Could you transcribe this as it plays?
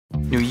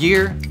New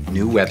year,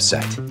 new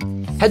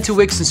website. Head to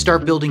Wix and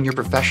start building your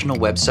professional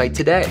website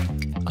today.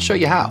 I'll show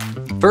you how.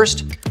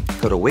 First,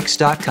 go to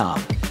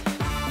Wix.com.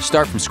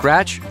 Start from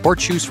scratch or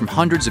choose from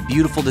hundreds of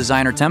beautiful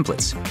designer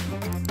templates.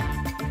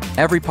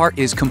 Every part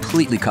is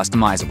completely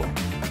customizable.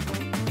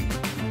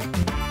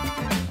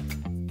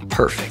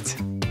 Perfect.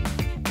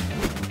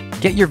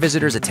 Get your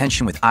visitors'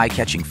 attention with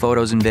eye-catching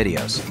photos and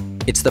videos.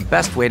 It's the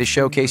best way to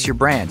showcase your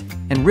brand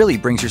and really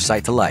brings your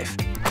site to life.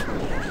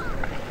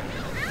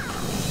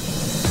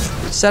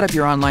 Set up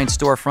your online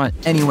storefront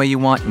any way you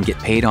want and get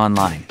paid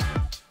online.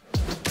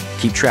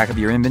 Keep track of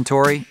your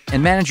inventory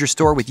and manage your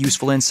store with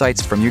useful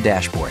insights from your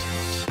dashboard.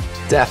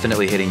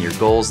 Definitely hitting your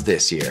goals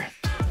this year.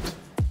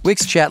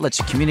 Wix Chat lets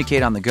you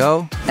communicate on the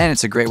go, and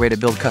it's a great way to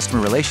build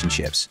customer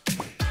relationships.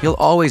 You'll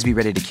always be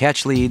ready to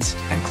catch leads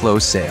and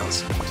close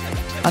sales.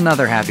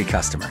 Another happy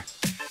customer.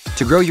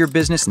 To grow your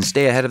business and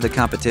stay ahead of the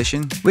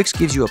competition, Wix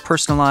gives you a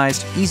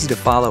personalized,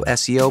 easy-to-follow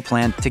SEO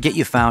plan to get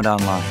you found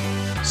online.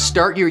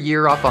 Start your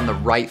year off on the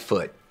right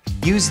foot.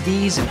 Use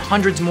these and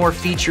hundreds more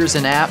features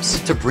and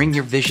apps to bring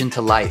your vision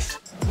to life.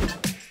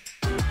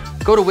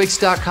 Go to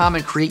Wix.com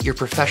and create your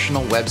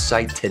professional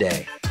website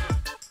today.